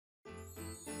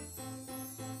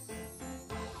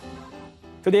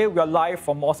Today we are live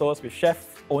from Morsels with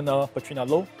chef owner Petrina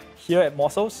Loh. Here at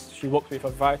Morsels, she works with a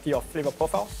variety of flavour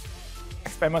profiles,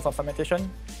 experiments on fermentation,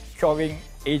 curing,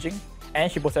 aging,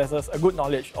 and she possesses a good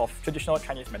knowledge of traditional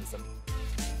Chinese medicine.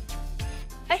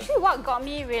 Actually, what got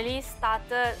me really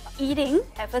started eating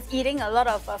a lot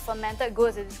of fermented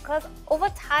goods is because over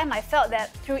time I felt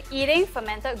that through eating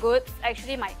fermented goods,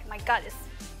 actually my gut is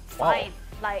fine.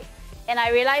 And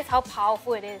I realized how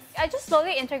powerful it is. I just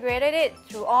slowly integrated it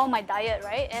through all my diet,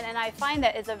 right? And I find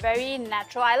that it's a very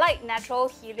natural, I like natural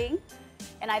healing.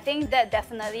 And I think that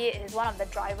definitely is one of the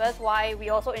drivers why we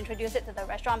also introduce it to the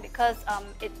restaurant, because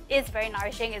it is very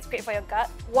nourishing, it's great for your gut.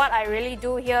 What I really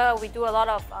do here, we do a lot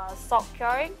of salt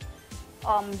curing,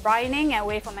 brining and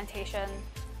whey fermentation.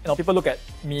 People look at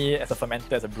me as a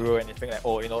fermenter, as a brewer, and they think like,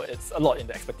 oh, it's a lot in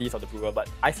the expertise of the brewer, but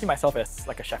I see myself as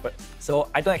like a shepherd. So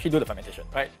I don't actually do the fermentation,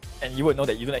 right? And you would know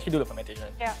that you don't actually do the fermentation.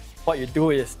 Yeah. What you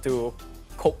do is to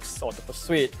coax or to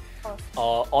persuade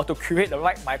or to create the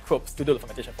right microbes to do the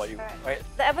fermentation for you, right?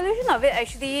 The evolution of it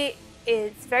actually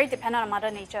is very dependent on Mother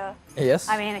Nature. Yes.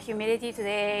 I mean, the humidity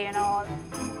today,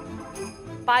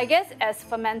 But I guess as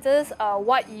fermenters,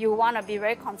 what you want to be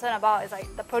very concerned about is like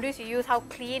the produce you use, how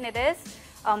clean it is,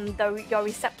 your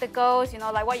receptacles,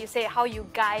 like what you say, how you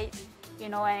guide,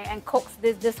 and coax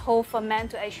this whole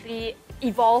ferment to actually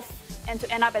evolve and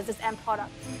to end up as this end product.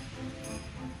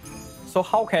 So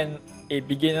how can a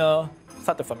beginner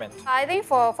start to ferment? I think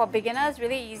for beginners,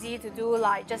 really easy to do,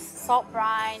 like just salt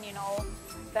brine,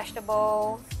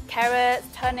 vegetables, carrots,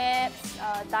 turnips,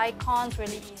 daikons,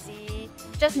 really easy.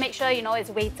 Just make sure,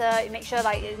 it's weighted, make sure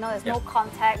there's no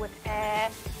contact with air,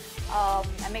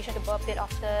 and make sure to burp it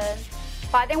often.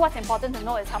 But I think what's important to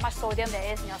know is how much sodium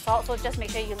there is in your salt, so just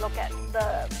make sure you look at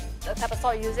the type of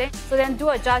salt you're using. So then do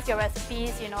adjust your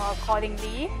recipes,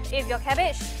 accordingly. If your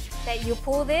cabbage that you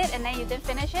pulled it and then you didn't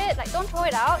finish it, don't throw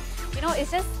it out.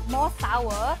 It's just more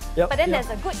sour, but then there's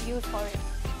a good use for it.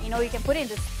 You can put it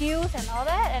into stews and all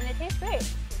that, and it tastes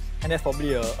great. And that's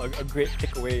probably a great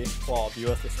takeaway for our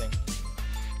viewers listening.